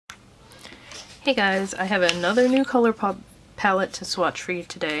Hey guys, I have another new ColourPop palette to swatch for you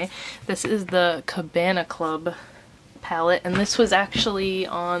today. This is the Cabana Club palette, and this was actually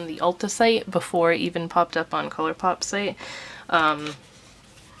on the Ulta site before it even popped up on ColourPop site. I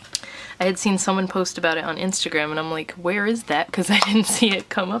had seen someone post about it on Instagram, and I'm like, where is that? Because I didn't see it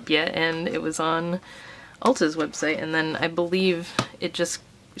come up yet, and it was on Ulta's website, and then I believe it just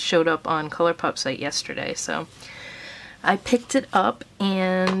showed up on ColourPop site yesterday, so I picked it up,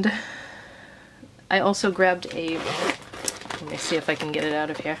 and I also grabbed let me see if I can get it out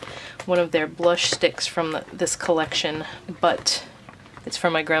of here, one of their blush sticks from this collection, but it's for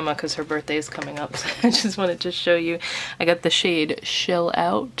my grandma because her birthday is coming up, so I just wanted to show you. I got the shade Shell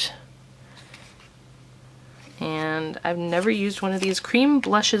Out, and I've never used one of these. Cream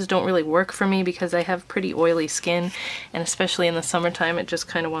blushes don't really work for me because I have pretty oily skin, and especially in the summertime it just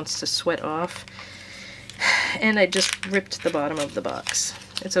kind of wants to sweat off. And I just ripped the bottom of the box.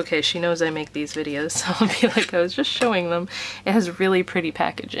 It's okay, she knows I make these videos, so I'll be like, I was just showing them. It has really pretty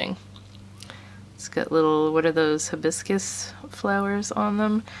packaging. It's got little, what are those, hibiscus flowers on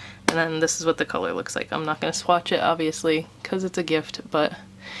them? And then this is what the color looks like. I'm not going to swatch it, obviously, because it's a gift, but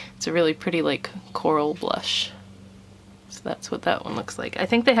it's a really pretty, like, coral blush. So that's what that one looks like. I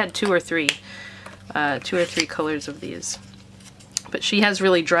think they had two or three colors of these. But she has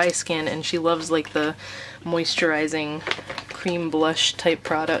really dry skin, and she loves, like, the moisturizing cream blush type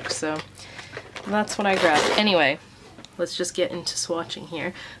products, so that's what I grabbed. Anyway, let's just get into swatching here.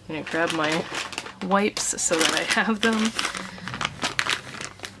 I'm gonna grab my wipes so that I have them.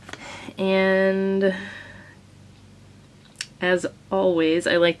 And as always,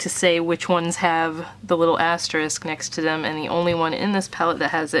 I like to say which ones have the little asterisk next to them, and the only one in this palette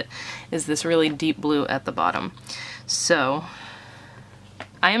that has it is this really deep blue at the bottom. So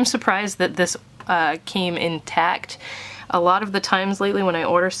I am surprised that this came intact. A lot of the times lately when I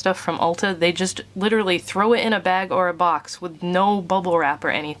order stuff from Ulta, they just literally throw it in a bag or a box with no bubble wrap or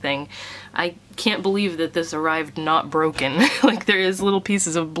anything. I can't believe that this arrived not broken. Like, there is little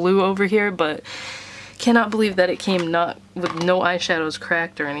pieces of blue over here, but cannot believe that it came not with no eyeshadows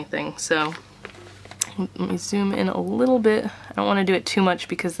cracked or anything. So let me zoom in a little bit. I don't want to do it too much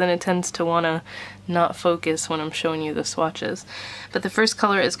because then it tends to want to not focus when I'm showing you the swatches. But the first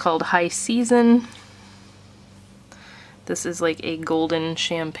color is called High Season. This is like a golden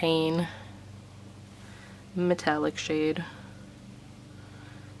champagne metallic shade.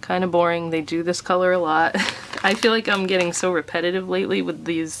 Kind of boring. They do this color a lot. I feel like I'm getting so repetitive lately with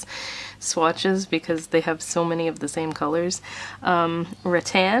these swatches because they have so many of the same colors.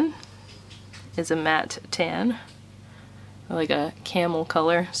 Rattan is a matte tan, like a camel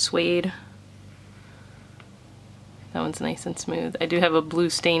color. Suede. That one's nice and smooth. I do have a blue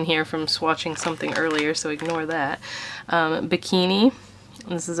stain here from swatching something earlier, so ignore that. Bikini.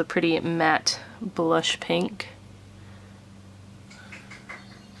 This is a pretty matte blush pink.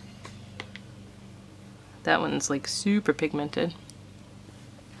 That one's like super pigmented.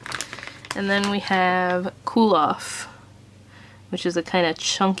 And then we have Cool Off, which is a kind of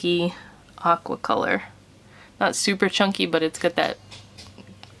chunky aqua color. Not super chunky, but it's got that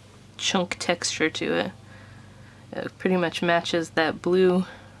chunk texture to it. It pretty much matches that blue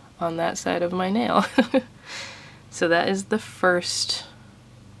on that side of my nail. So that is the first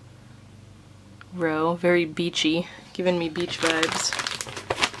row. Very beachy, giving me beach vibes.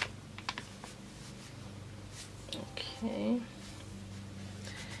 Okay.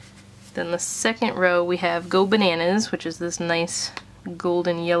 Then the second row we have Go Bananas, which is this nice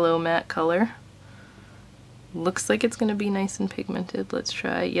golden yellow matte color. Looks like it's gonna be nice and pigmented. Let's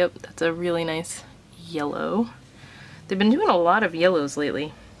try. Yep, that's a really nice yellow. They've been doing a lot of yellows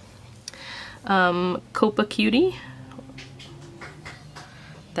lately. Copa Cutie.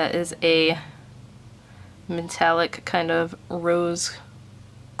 That is a metallic kind of rose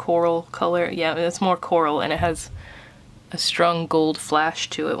coral color. Yeah, it's more coral, and it has a strong gold flash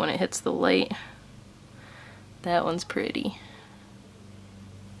to it when it hits the light. That one's pretty.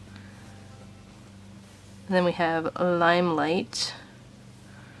 And then we have Limelight,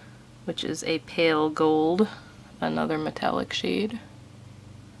 which is a pale gold, another metallic shade.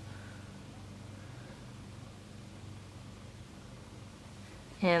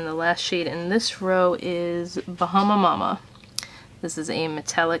 And the last shade in this row is Bahama Mama. This is a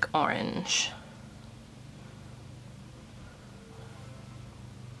metallic orange.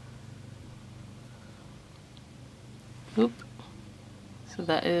 Oop. So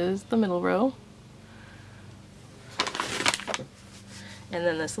that is the middle row. And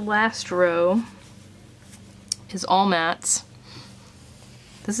then this last row is all mattes.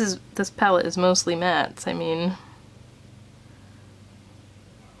 This palette is mostly mattes. I mean,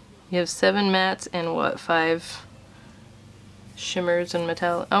 You have 7 mattes and what, 5 shimmers and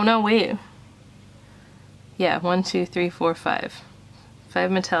metallic. Oh no, wait. Yeah, 1, 2, 3, 4, 5. 5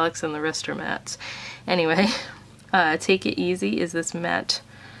 metallics and the rest are mattes. Anyway, Take It Easy is this matte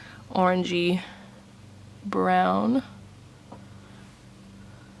orangey brown.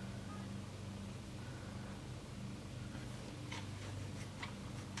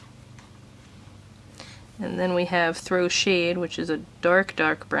 And then we have Throw Shade, which is a dark,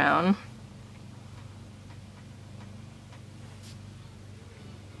 dark brown.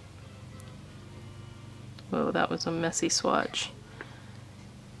 Whoa, that was a messy swatch.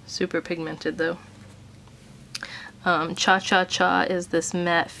 Super pigmented though. Cha Cha Cha is this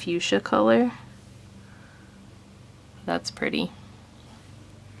matte fuchsia color. That's pretty.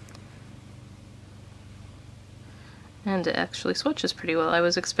 And it actually swatches pretty well. I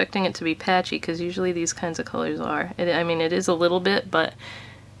was expecting it to be patchy because usually these kinds of colors are. I mean, it is a little bit, but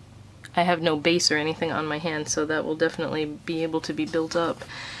I have no base or anything on my hand, so that will definitely be able to be built up.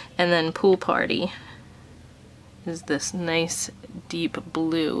 And then Pool Party is this nice deep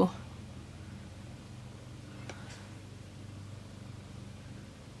blue.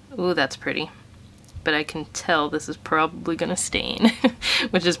 Ooh, that's pretty. But I can tell this is probably gonna stain,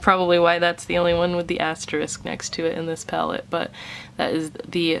 which is probably why that's the only one with the asterisk next to it in this palette, but that is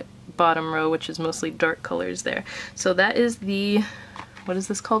the bottom row, which is mostly dark colors there. So that is the, what is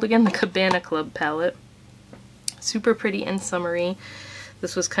this called again? The Cabana Club palette. Super pretty and summery.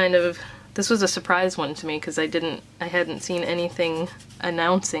 This was a surprise one to me because I hadn't seen anything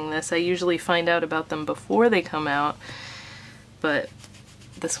announcing this. I usually find out about them before they come out, but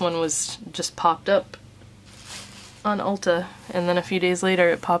this one was just popped up on Ulta, and then a few days later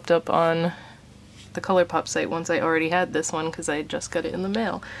it popped up on the ColourPop site once I already had this one because I just got it in the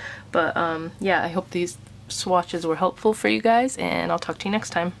mail. But yeah, I hope these swatches were helpful for you guys, and I'll talk to you next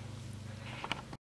time.